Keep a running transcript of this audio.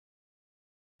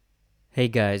Hey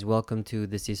guys, welcome to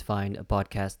This Is Fine, a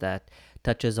podcast that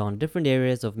touches on different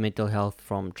areas of mental health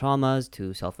from traumas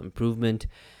to self improvement.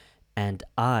 And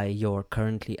I, your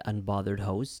currently unbothered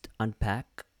host,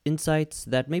 unpack insights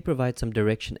that may provide some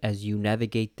direction as you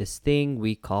navigate this thing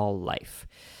we call life.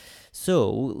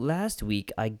 So, last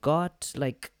week I got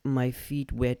my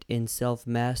feet wet in self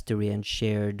mastery and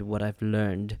shared what I've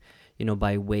learned,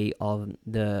 by way of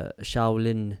the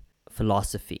Shaolin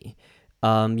philosophy.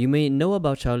 You may know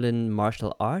about Shaolin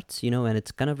martial arts, and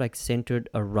it's kind of like centered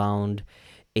around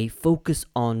a focus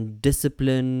on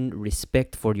discipline,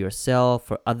 respect for yourself,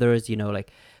 for others,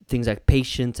 like things like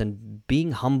patience and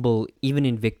being humble even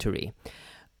in victory.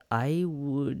 I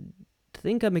would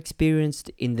think I'm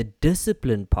experienced in the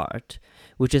discipline part,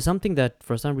 which is something that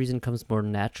for some reason comes more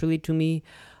naturally to me.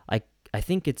 I I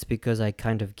think it's because I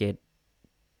kind of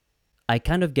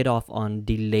get off on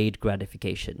delayed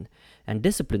gratification. And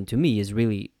discipline to me is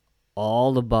really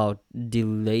all about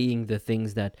delaying the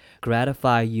things that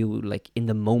gratify you like in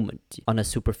the moment on a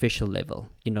superficial level,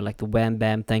 like the wham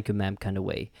bam, thank you ma'am kind of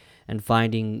way, and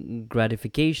finding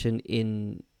gratification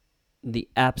in the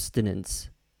abstinence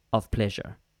of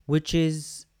pleasure, which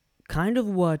is kind of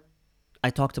what I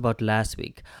talked about last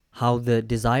week, how the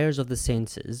desires of the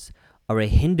senses are a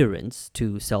hindrance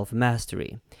to self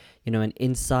mastery. And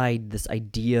inside this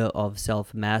idea of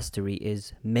self mastery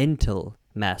is mental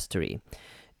mastery.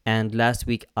 And last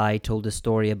week I told a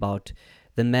story about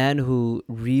the man who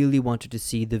really wanted to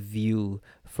see the view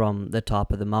from the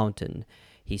top of the mountain.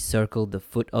 He circled the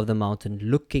foot of the mountain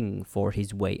looking for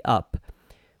his way up.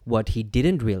 What he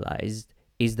didn't realize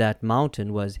is that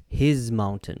mountain was his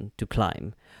mountain to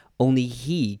climb. Only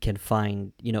he can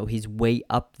find, his way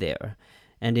up there.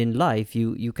 And in life,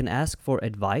 you can ask for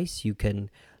advice, you can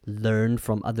learn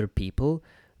from other people,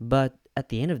 but at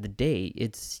the end of the day,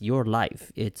 it's your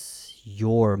life, it's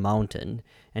your mountain.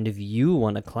 And if you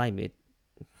want to climb it,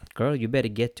 girl, you better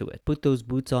get to it. Put those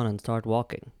boots on and start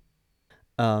walking.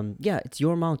 Yeah, it's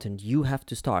your mountain. You have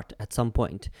to start at some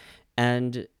point.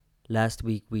 And last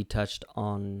week we touched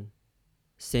on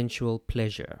sensual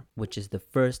pleasure, which is the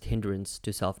first hindrance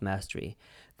to self mastery.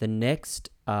 The next,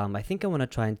 I think I want to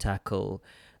try and tackle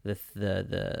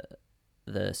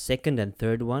the second and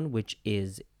third one, which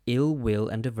is ill will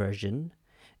and aversion,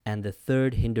 and the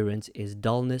third hindrance is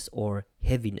dullness or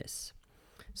heaviness.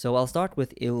 So I'll start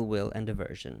with ill will and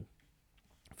aversion.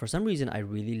 For some reason, I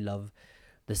really love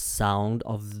the sound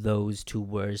of those two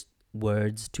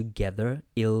words together,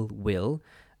 ill will.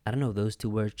 I don't know, those two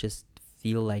words just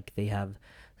feel like they have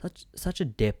such a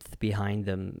depth behind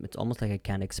them. It's almost like I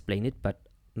can't explain it, but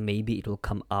maybe it will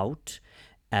come out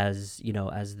as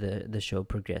the show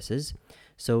progresses.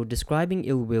 So describing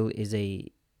ill will is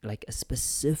a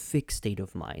specific state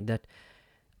of mind that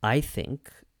I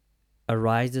think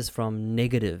arises from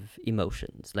negative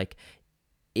emotions. Like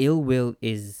ill will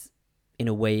is in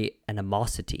a way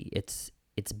animosity. It's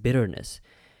bitterness.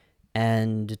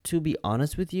 And to be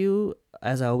honest with you,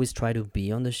 as I always try to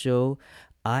be on the show,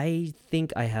 I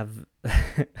think I have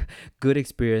good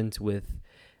experience with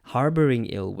harboring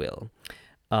ill will.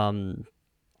 Um,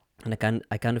 and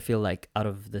I kind of feel like out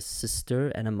of the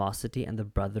sister animosity and the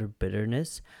brother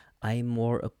bitterness, I'm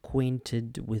more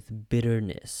acquainted with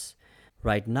bitterness.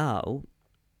 Right now,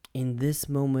 in this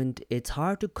moment, it's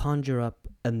hard to conjure up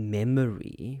a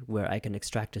memory where I can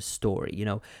extract a story,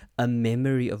 a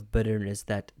memory of bitterness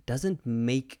that doesn't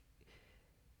make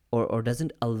or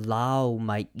doesn't allow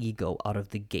my ego out of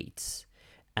the gates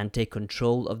and take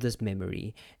control of this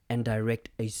memory and direct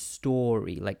a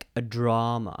story, like a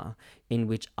drama, in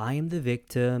which I am the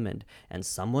victim and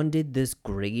someone did this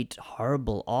great,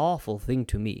 horrible, awful thing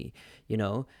to me,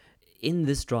 in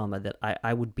this drama that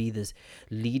I would be this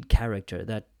lead character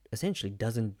that essentially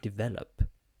doesn't develop,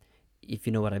 if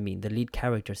you know what I mean. The lead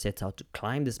character sets out to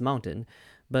climb this mountain,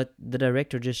 but the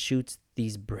director just shoots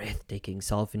these breathtaking,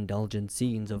 self indulgent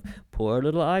scenes of poor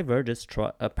little Ivor just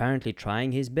apparently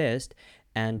trying his best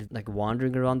and like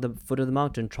wandering around the foot of the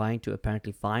mountain trying to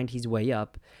apparently find his way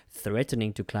up,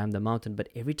 threatening to climb the mountain. But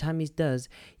every time he does,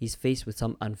 he's faced with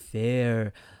some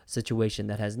unfair situation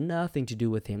that has nothing to do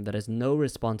with him, that has no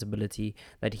responsibility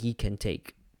that he can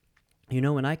take.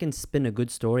 And I can spin a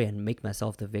good story and make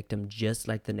myself the victim just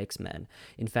like the next man.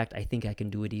 In fact, I think I can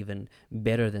do it even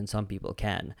better than some people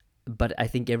can. But I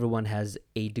think everyone has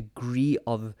a degree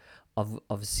of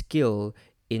skill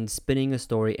in spinning a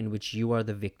story in which you are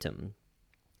the victim.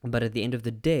 But at the end of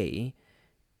the day,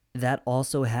 that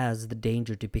also has the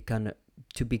danger to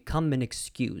become an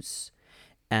excuse,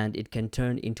 and it can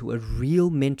turn into a real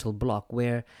mental block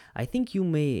where I think you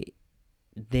may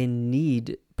then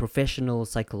need professional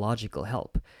psychological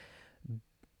help.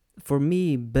 for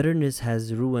me, bitterness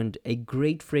has ruined a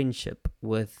great friendship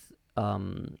with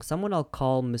someone I'll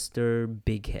call Mr.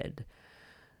 Big Head.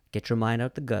 Get your mind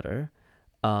out the gutter.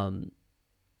 Um,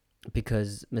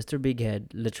 because Mr. Big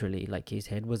Head, literally, like his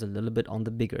head was a little bit on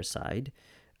the bigger side.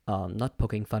 Not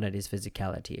poking fun at his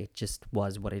physicality. It just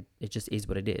was what it just is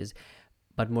what it is.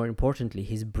 But more importantly,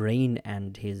 his brain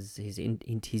and his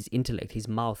intellect, his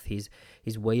mouth, his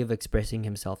way of expressing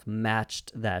himself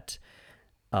matched that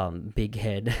big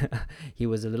head. He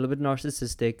was a little bit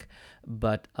narcissistic,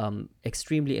 but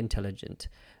extremely intelligent.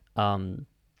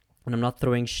 And I'm not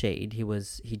throwing shade.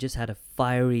 He just had a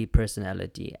fiery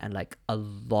personality and like a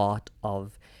lot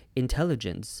of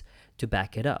intelligence to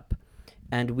back it up.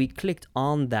 And we clicked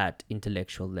on that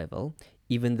intellectual level,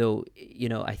 even though,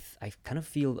 I kind of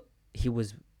feel he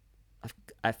was,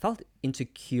 I felt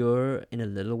insecure in a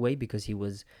little way because he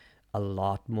was a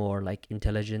lot more like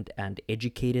intelligent and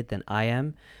educated than I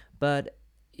am. But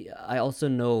I also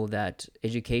know that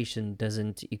education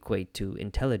doesn't equate to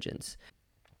intelligence.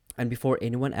 And before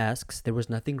anyone asks, there was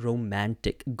nothing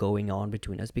romantic going on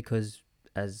between us because,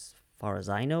 as far as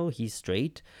I know, he's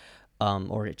straight,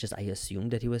 or I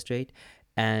assumed that he was straight,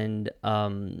 and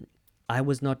I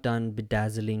was not done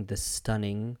bedazzling the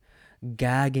stunning,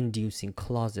 gag-inducing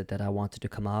closet that I wanted to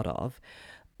come out of.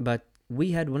 But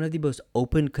we had one of the most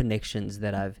open connections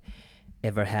that I've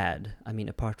ever had. I mean,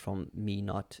 apart from me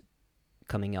not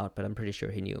coming out, but I'm pretty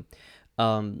sure he knew.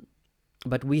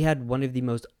 But we had one of the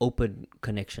most open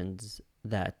connections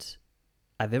that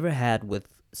I've ever had with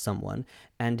someone,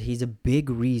 and he's a big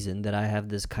reason that I have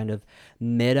this kind of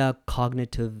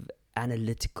metacognitive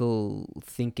analytical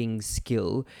thinking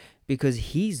skill, because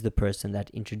he's the person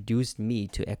that introduced me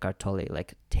to Eckhart Tolle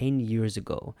like 10 years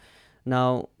ago.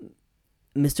 Now,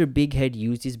 Mr. Big Head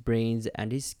used his brains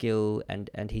and his skill,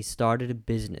 and he started a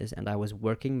business, and I was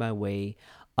working my way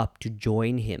up to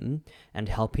join him and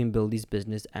help him build his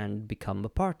business and become a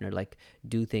partner, like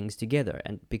do things together.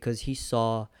 And because he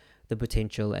saw the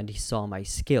potential and he saw my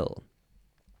skill.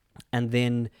 And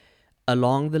then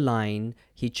along the line,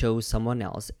 he chose someone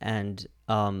else. And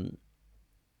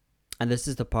this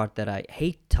is the part that I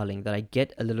hate telling, that I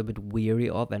get a little bit weary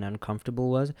of and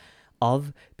uncomfortable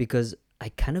of, because I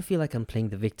kind of feel like I'm playing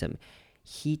the victim.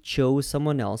 He chose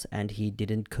someone else and he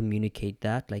didn't communicate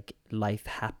that. Like, life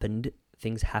happened,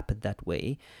 things happened that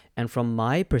way. And from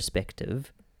my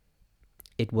perspective,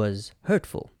 it was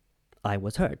hurtful. I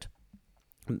was hurt.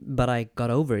 But I got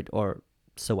over it, or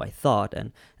so I thought,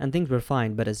 and things were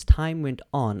fine. But as time went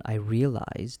on, I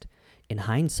realized in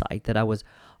hindsight that I was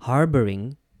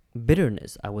harboring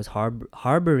bitterness. I was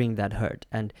harboring that hurt,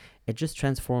 and it just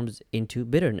transforms into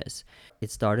bitterness. It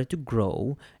started to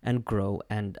grow and grow,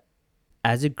 and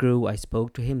as it grew, I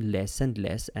spoke to him less and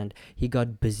less, and he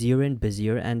got busier and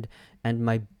busier, and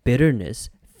my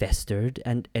bitterness festered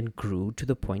and grew to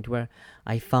the point where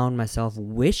I found myself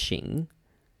wishing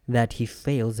that he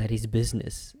fails at his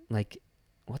business. Like,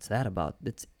 what's that about?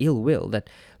 It's ill will. That,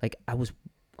 like, I was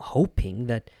hoping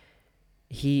that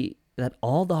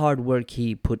all the hard work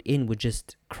he put in would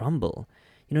just crumble.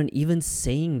 And even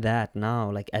saying that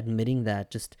now, like admitting that,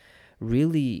 just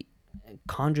really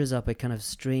conjures up a kind of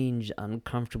strange,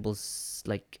 uncomfortable,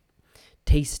 like,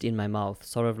 taste in my mouth,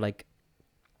 sort of like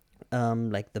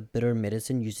the bitter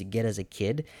medicine you used to get as a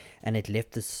kid, and it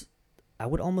left this, I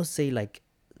would almost say, like,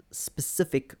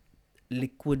 specific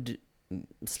liquid,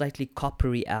 slightly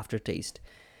coppery aftertaste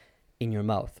in your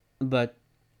mouth. But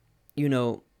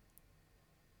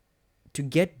to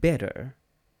get better,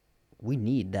 we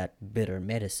need that bitter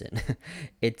medicine.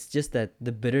 It's just that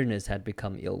the bitterness had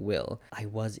become ill will. I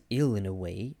was ill in a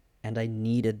way, and I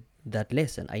needed that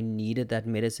lesson. I needed that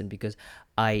medicine because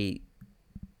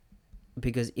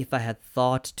if I had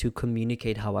thought to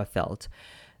communicate how I felt,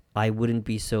 I wouldn't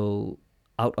be so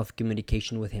out of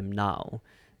communication with him now.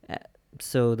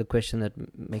 So the question that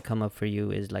may come up for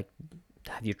you is, like,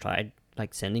 have you tried,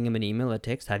 like, sending him an email, a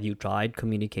text? Have you tried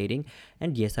communicating?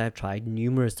 And yes, I have tried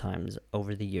numerous times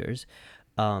over the years,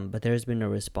 but there's been no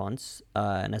response.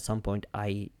 And at some point,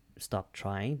 I stopped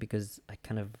trying because I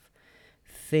kind of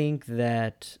think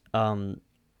that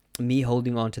me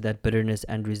holding on to that bitterness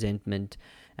and resentment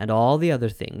and all the other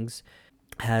things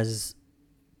has,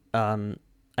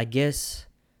 I guess,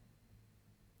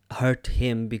 hurt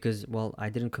him because, well, I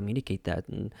didn't communicate that,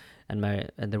 and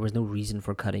there was no reason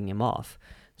for cutting him off.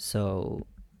 So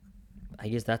I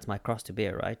guess that's my cross to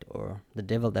bear, right? Or the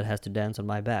devil that has to dance on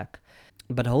my back.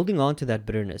 But holding on to that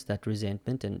bitterness, that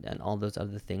resentment, and all those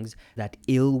other things, that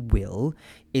ill will,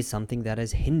 is something that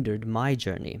has hindered my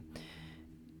journey.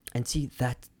 And see,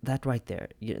 that right there,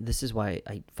 this is why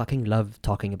I fucking love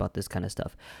talking about this kind of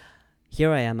stuff.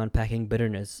 Here I am unpacking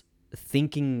bitterness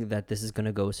thinking that this is going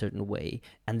to go a certain way,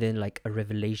 and then like a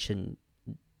revelation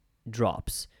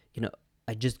drops. You know,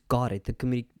 I just got it.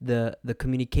 The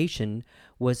communication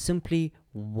was simply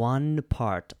one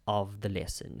part of the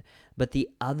lesson, but the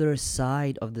other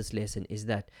side of this lesson is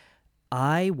that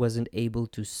I wasn't able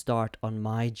to start on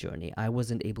my journey. I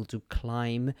wasn't able to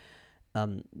climb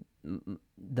um,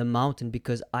 the mountain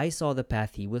because I saw the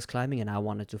path he was climbing and I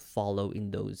wanted to follow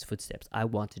in those footsteps. I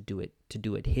wanted to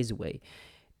do it his way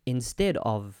instead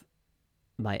of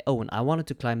my own. I wanted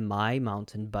to climb my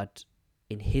mountain, but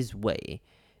in his way,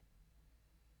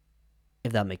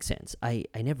 if that makes sense. I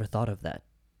never thought of that.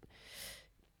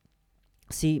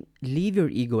 See, leave your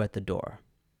ego at the door.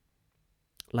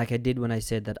 Like I did when I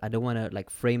said that I don't want to like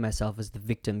frame myself as the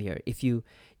victim here. If you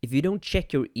don't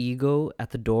check your ego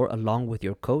at the door along with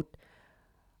your coat,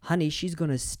 honey, she's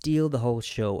going to steal the whole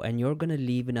show and you're going to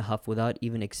leave in a huff without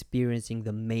even experiencing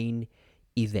the main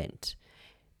event.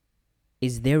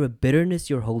 Is there a bitterness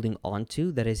you're holding on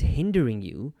to that is hindering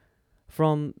you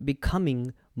from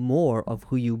becoming more of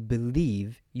who you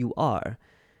believe you are?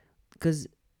 Because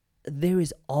there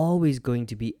is always going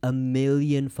to be a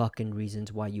million fucking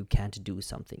reasons why you can't do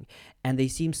something. And they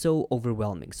seem so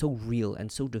overwhelming, so real,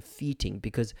 and so defeating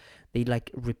because they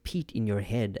like repeat in your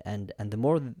head. And the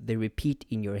more they repeat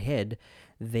in your head,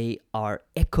 they are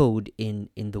echoed in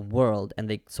the world, and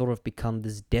they sort of become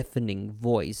this deafening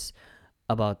voice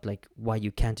about like why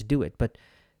you can't do it. But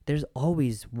there's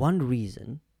always one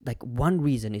reason. Like one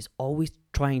reason is always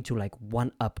trying to like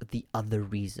one up the other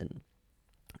reason.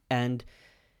 And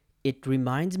it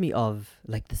reminds me of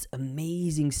like this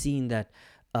amazing scene that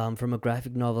from a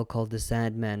graphic novel called The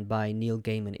Sandman by Neil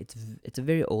Gaiman. It's a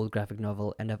very old graphic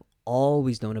novel, and I've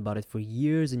always known about it for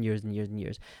years and years and years and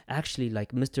years. Actually,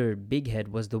 like Mr. Bighead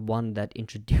was the one that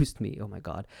introduced me. Oh my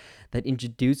god, that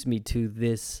introduced me to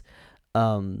this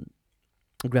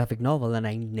graphic novel, and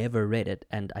I never read it.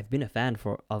 And I've been a fan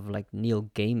of like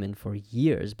Neil Gaiman for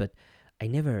years, but I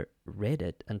never read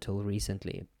it until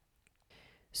recently.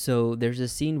 So there's a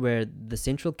scene where the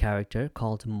central character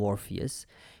called Morpheus,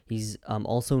 he's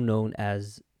also known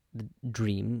as the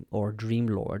Dream or Dream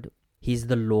Lord. He's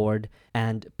the Lord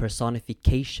and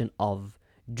personification of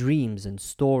dreams and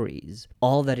stories,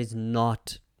 all that is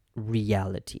not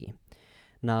reality.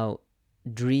 Now,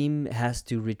 Dream has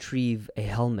to retrieve a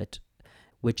helmet,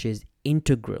 which is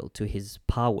integral to his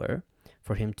power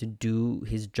for him to do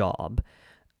his job,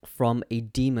 from a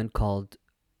demon called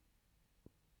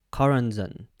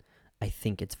Choronzon. I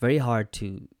think it's very hard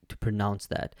to pronounce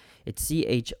that. It's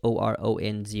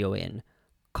Choronzon.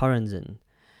 Choronzon.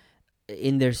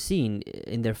 In their scene,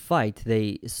 in their fight,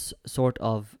 they sort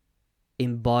of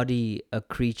embody a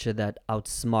creature that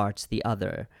outsmarts the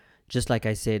other. Just like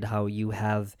I said, how you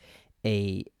have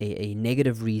a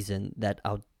negative reason that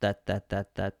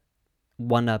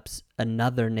one ups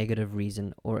another negative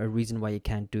reason, or a reason why you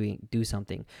can't do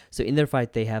something. So in their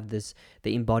fight, they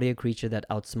embody a creature that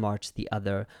outsmarts the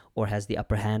other or has the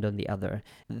upper hand on the other.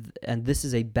 And this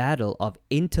is a battle of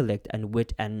intellect and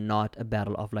wit, and not a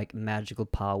battle of like magical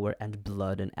power and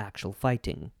blood and actual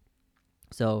fighting.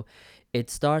 So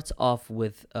it starts off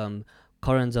with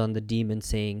Choronzon the demon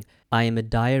saying, "I am a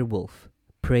dire wolf,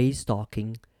 prey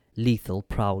stalking, lethal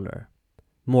prowler."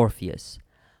 Morpheus,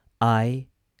 "I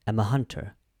am a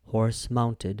hunter, horse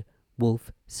mounted,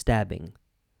 wolf stabbing."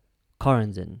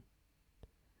 Choronzon,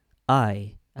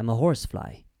 "I am a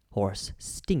horsefly, horse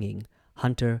stinging,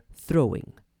 hunter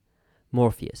throwing."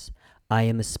 Morpheus, "I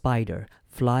am a spider,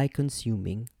 fly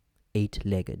consuming,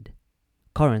 eight-legged."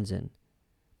 Choronzon,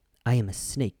 "I am a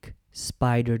snake,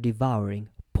 spider devouring,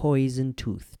 poison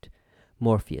toothed."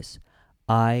 Morpheus,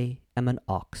 "I am an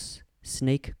ox,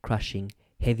 snake crushing,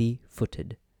 heavy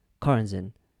footed."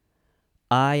 Choronzon,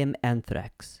 "I am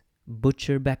anthrax,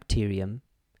 butcher bacterium,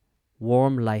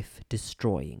 worm life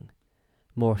destroying."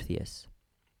 Morpheus,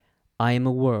 "I am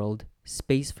a world,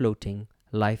 space floating,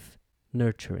 life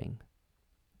nurturing."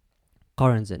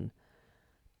 Choronzon,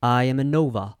 "I am a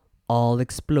nova, all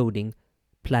exploding,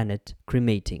 planet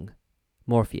cremating."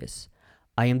 Morpheus,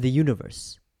 "I am the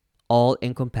universe, all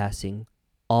encompassing,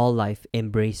 all life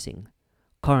embracing."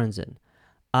 Choronzon,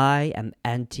 "I am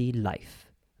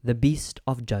anti-life, the beast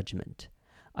of judgment.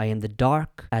 I am the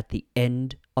dark at the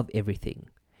end of everything,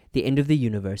 the end of the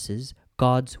universes,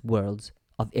 God's worlds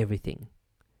of everything."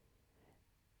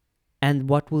 "And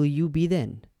what will you be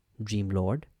then, Dream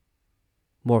Lord?"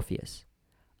 Morpheus,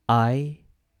 "I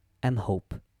am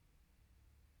hope."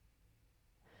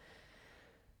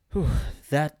 Whew,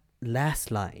 that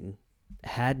last line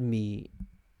had me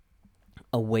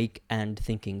awake and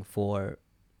thinking for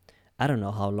I don't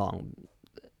know how long.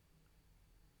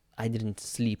 I didn't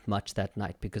sleep much that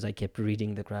night because I kept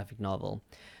reading the graphic novel.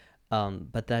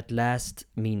 But that last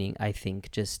meaning, I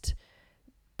think, just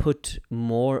put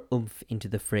more oomph into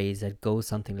the phrase that goes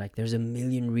something like, there's a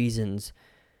million reasons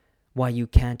why you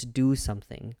can't do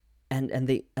something.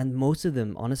 And most of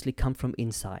them honestly come from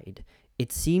inside.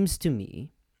 It seems to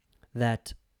me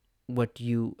that what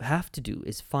you have to do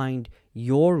is find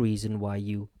your reason why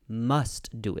you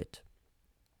must do it.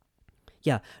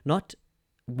 Yeah, not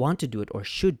want to do it or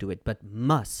should do it, but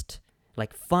must.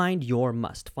 Like, find your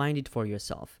must. Find it for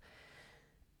yourself.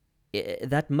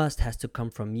 That must has to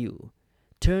come from you.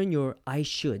 Turn your I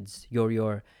shoulds,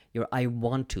 your I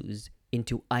want tos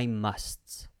into I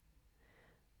musts.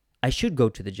 I should go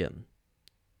to the gym.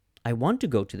 I want to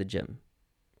go to the gym.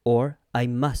 Or I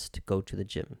must go to the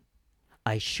gym.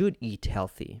 I should eat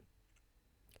healthy.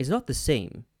 It's not the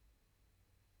same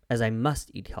as I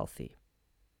must eat healthy.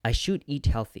 I should eat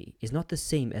healthy is not the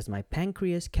same as my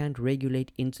pancreas can't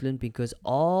regulate insulin because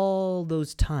all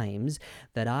those times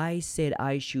that I said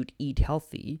I should eat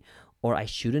healthy, or I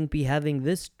shouldn't be having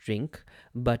this drink,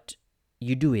 but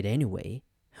you do it anyway,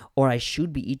 or I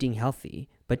should be eating healthy,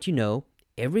 but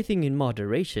everything in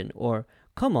moderation, or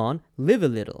come on, live a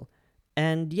little.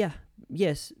 And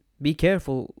yes, be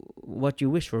careful what you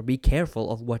wish for. Be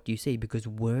careful of what you say because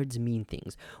words mean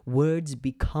things. Words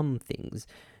become things.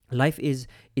 Life is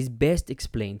best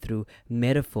explained through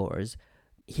metaphors.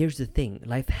 Here's the thing,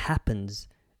 life happens.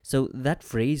 So that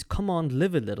phrase, come on,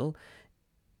 live a little,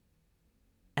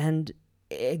 and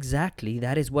exactly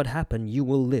that is what happened. You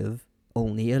will live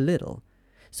only a little.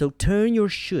 So turn your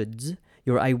shoulds,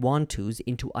 your I want tos,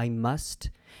 into I must,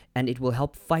 and it will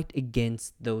help fight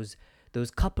against those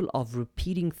couple of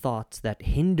repeating thoughts that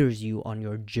hinders you on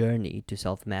your journey to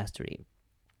self-mastery.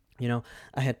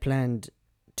 I had planned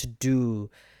to do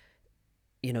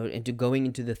into going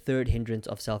into the third hindrance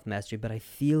of self-mastery, but I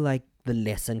feel like the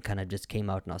lesson kind of just came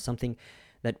out now, something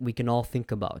that we can all think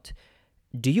about.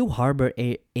 Do you harbor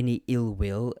any ill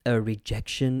will, a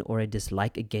rejection, or a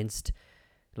dislike against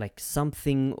like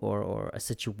something or a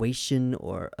situation,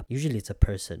 or usually it's a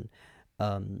person,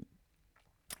 and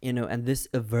this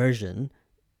aversion,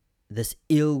 this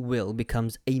ill will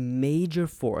becomes a major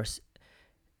force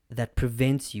that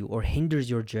prevents you or hinders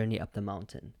your journey up the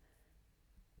mountain.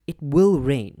 It will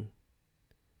rain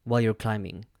while you're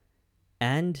climbing,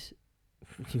 and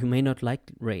you may not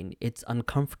like rain. It's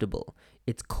uncomfortable,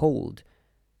 it's cold,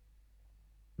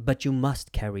 but you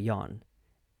must carry on.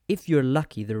 If you're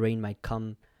lucky, the rain might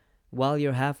come while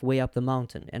you're halfway up the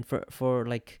mountain. And for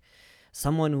like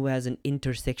someone who has an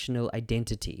intersectional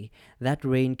identity, that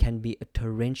rain can be a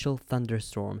torrential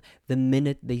thunderstorm the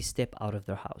minute they step out of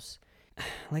their house.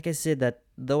 Like I said, that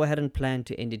though I hadn't planned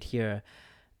to end it here,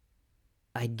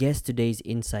 I guess today's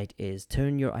insight is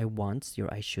turn your I wants, your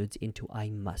I shoulds into I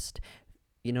must.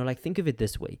 Think of it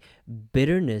this way.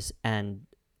 Bitterness and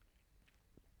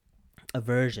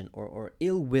aversion, or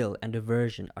ill will and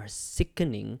aversion, are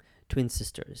sickening twin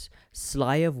sisters,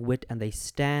 sly of wit, and they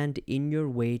stand in your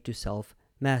way to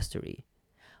self-mastery.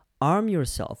 Arm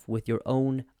yourself with your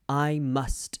own I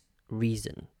must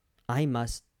reason. I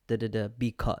must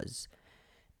because.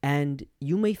 And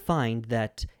you may find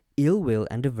that ill will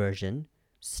and aversion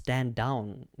stand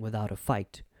down without a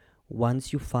fight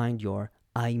once you find your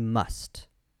I must.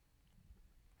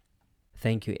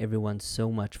 Thank you everyone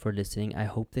so much for listening. I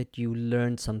hope that you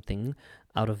learned something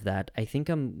out of that. I think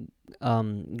I'm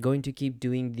going to keep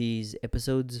doing these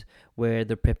episodes where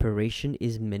the preparation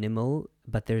is minimal,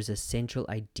 but there's a central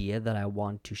idea that I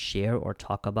want to share or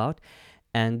talk about,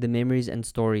 and the memories and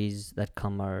stories that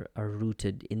come are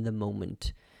rooted in the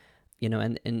moment.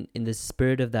 And in the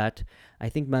spirit of that, I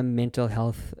think my mental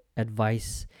health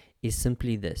advice is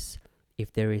simply this.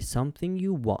 If there is something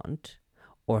you want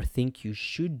or think you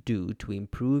should do to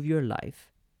improve your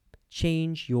life,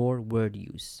 change your word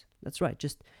use. That's right.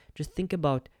 Just think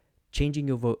about changing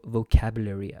your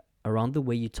vocabulary around the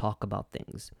way you talk about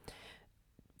things.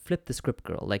 Flip the script,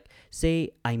 girl. Like,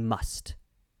 say, I must.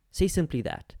 Say simply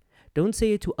that. Don't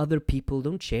say it to other people.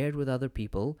 Don't share it with other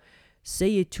people.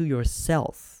 Say it to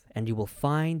yourself. And you will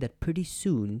find that pretty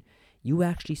soon you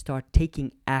actually start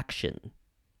taking action.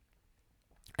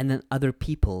 And then other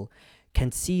people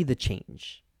can see the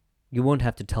change. You won't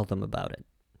have to tell them about it.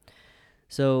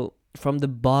 So, from the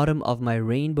bottom of my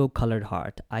rainbow-colored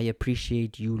heart, I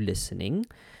appreciate you listening.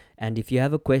 And if you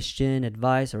have a question,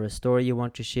 advice, or a story you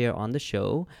want to share on the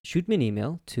show, shoot me an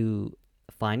email to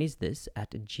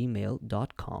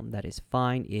fineisthis@gmail.com. That is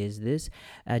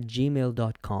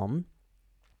fineisthis@gmail.com.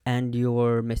 And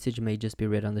your message may just be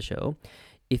read on the show.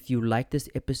 If you like this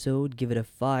episode, give it a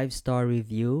 5-star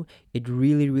review. It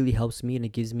really, really helps me and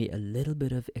it gives me a little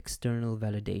bit of external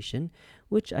validation,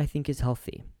 which I think is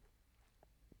healthy.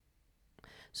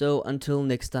 So until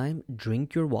next time,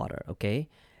 drink your water, okay?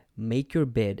 Make your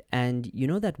bed. And you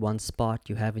know that one spot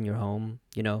you have in your home,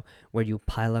 where you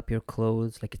pile up your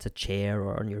clothes, like it's a chair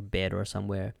or on your bed or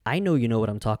somewhere? I know you know what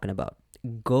I'm talking about.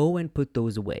 Go and put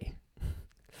those away.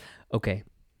 Okay,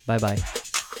 bye bye.